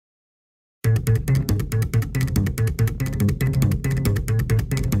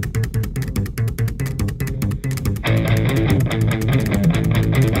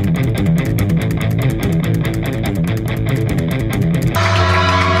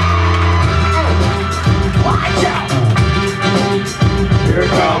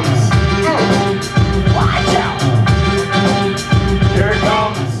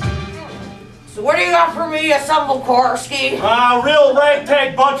Real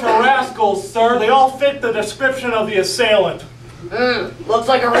ragtag bunch of rascals, sir. They all fit the description of the assailant. Looks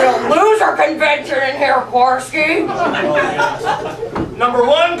like a real loser convention in here, Korsky. Oh, yes. Number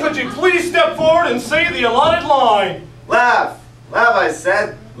one, could you please step forward and say the allotted line? Laugh. Laugh, I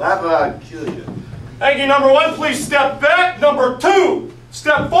said. Laugh, I'll kill you. Thank you, number one. Please step back. Number two,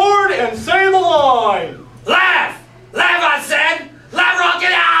 step forward and say the line. Laugh! Laugh, I said! Laugh, rocket!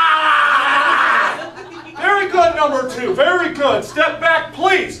 Very good, number two. Very good. Step back,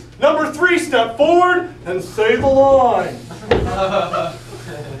 please. Number three, step forward and say the line.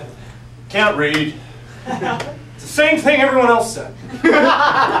 Can't read. It's the same thing everyone else said.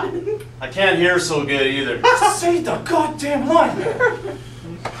 I can't hear so good either. Say the goddamn line.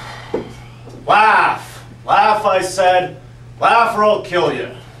 Laugh. Laugh, I said. Laugh or I'll kill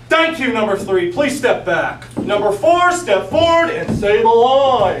you. Thank you, number three. Please step back. Number four, step forward and say the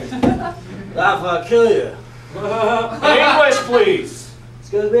line. Laugh or I'll kill you. In English, please.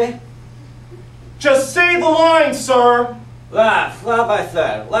 Excuse me? Just say the line, sir. Laugh. Laugh, I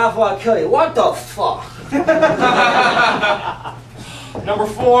said. Laugh or I'll kill you. What the fuck? Number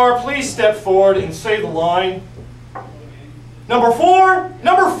four, please step forward and say the line. Number four,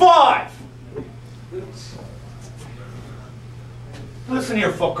 number five. Listen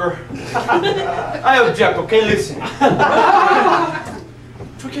here, fucker. I object, okay? Listen.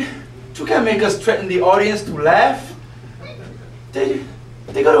 You can't make us threaten the audience to laugh. They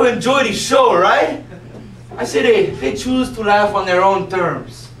got to enjoy the show, right? I say they choose to laugh on their own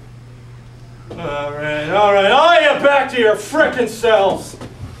terms. All right. All you back to your frickin' selves,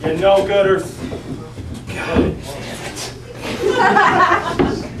 you no-gooders. God damn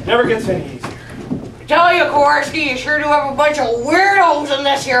it. Never gets any easier. Tell you, Korsky, you sure do have a bunch of weirdos in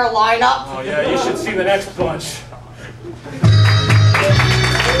this here lineup. Oh yeah, you should see the next bunch.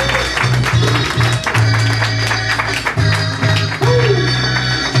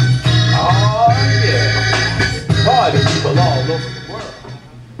 People all over the world.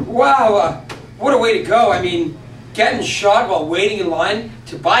 Wow, what a way to go. I mean, getting shot while waiting in line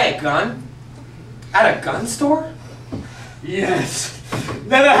to buy a gun? At a gun store? Yes.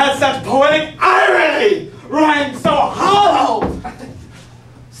 Never had such poetic irony! Rhyme so hollow!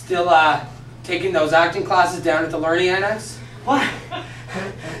 Still, taking those acting classes down at the Learning Annex? What?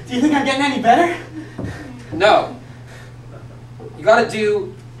 Do you think I'm getting any better? No. You gotta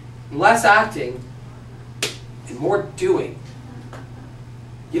do less acting and more doing.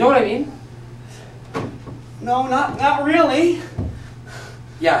 You know what I mean? No, not really.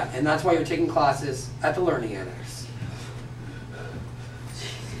 Yeah, and that's why you're taking classes at the Learning Annex.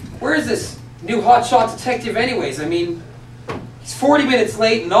 Where is this new hotshot detective anyways? I mean, he's 40 minutes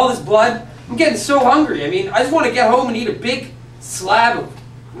late and all this blood. I'm getting so hungry. I mean, I just want to get home and eat a big slab of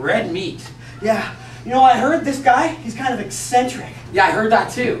red meat. Yeah, you know, I heard this guy, he's kind of eccentric. Yeah, I heard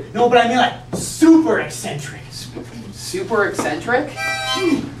that too. No, but I mean like super eccentric. Super eccentric?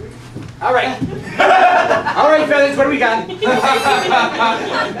 All right. All right, fellas, what do we got?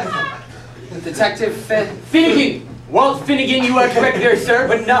 Detective Finnegan. Walt Finnegan, you are correct there, sir,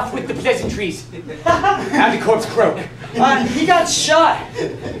 but enough with the pleasantries. How the corpse croak? He got shot.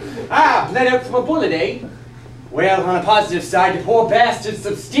 Ah, let out from a bullet, eh? Well, on a positive side, the poor bastard's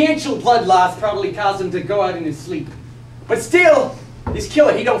substantial blood loss probably caused him to go out in his sleep. But still, this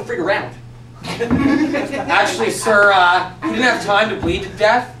killer, he don't frig around. Actually, sir, he didn't have time to bleed to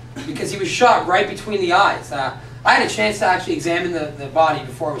death because he was shot right between the eyes. I had a chance to actually examine the body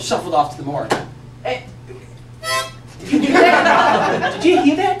before it was shuffled off to the morgue. Hey, did you hear that? Did you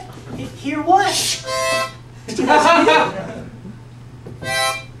hear that? Hear what? Did you guys hear that?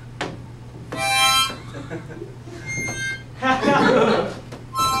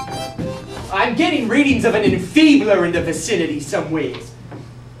 I'm getting readings of an enfeebler in the vicinity some ways.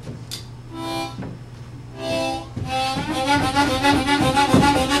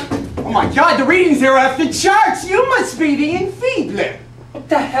 Oh my God, the readings here are off the charts! You must be the enfeebler! What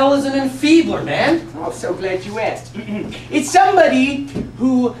the hell is an enfeebler, man? Oh, so glad you asked. It's somebody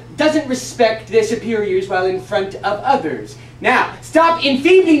who doesn't respect their superiors while in front of others. Now, stop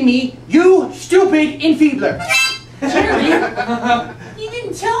enfeebling me, you stupid enfeebler! Jerry, you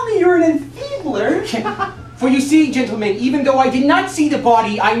didn't tell me you're an enfeebler. For you see, gentlemen, even though I did not see the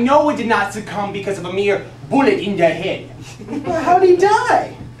body, I know it did not succumb because of a mere bullet in the head. Well, how'd he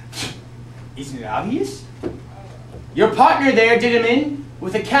die? Isn't it obvious? Your partner there did him in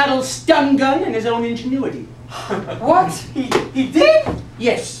with a cattle stun gun and his own ingenuity. What? He did?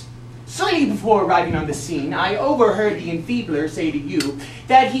 Yes. Slightly before arriving on the scene, I overheard the enfeebler say to you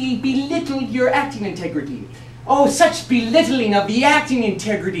that he belittled your acting integrity. Oh, such belittling of the acting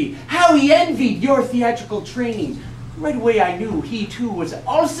integrity! How he envied your theatrical training! Right away I knew he too was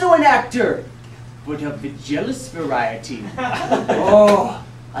also an actor, but of the jealous variety. Oh,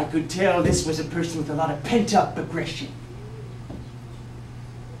 I could tell this was a person with a lot of pent-up aggression.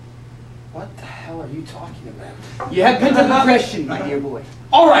 What the hell are you talking about? You have pent-up aggression, my dear boy.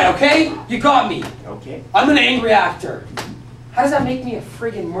 All right, okay? You got me. Okay. I'm an angry actor. How does that make me a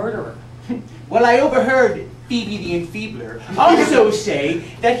friggin' murderer? Well, I overheard Phoebe the Enfeebler also say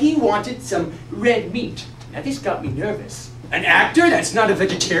that he wanted some red meat. Now this got me nervous. An actor that's not a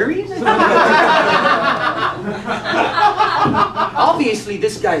vegetarian? Obviously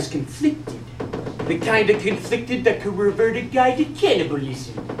this guy's conflicted. The kind of conflicted that could revert a guy to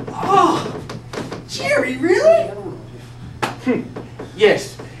cannibalism. Oh, Jerry, really?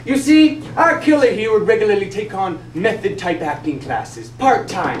 Yes. You see, our killer here would regularly take on method-type acting classes,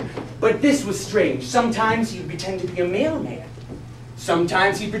 part-time. But this was strange. Sometimes he'd pretend to be a mailman.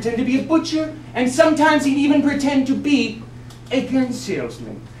 Sometimes he'd pretend to be a butcher. And sometimes he'd even pretend to be a gun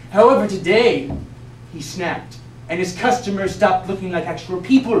salesman. However, today, he snapped. And his customers stopped looking like actual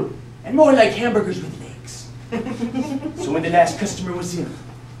people and more like hamburgers with legs. So when the last customer was in,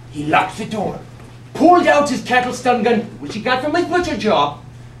 he locked the door, pulled out his cattle stun gun, which he got from his butcher job,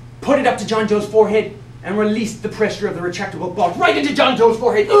 put it up to John Joe's forehead, and released the pressure of the retractable bolt right into John Joe's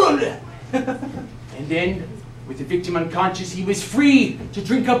forehead. And then, with the victim unconscious, he was free to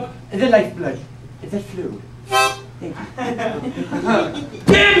drink up the lifeblood that flowed. Thank you.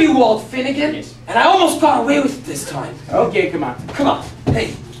 Damn you, Walt Finnegan! Yes. And I almost got away with it this time. Okay, come on. Come on.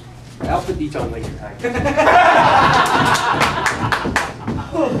 Hey. I'll put these on later.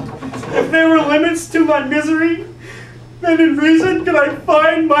 If there were limits to my misery, then in reason could I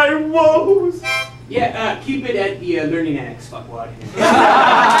find my woes. Yeah, keep it at the learning annex, fuckwad.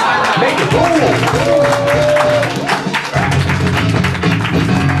 Make it.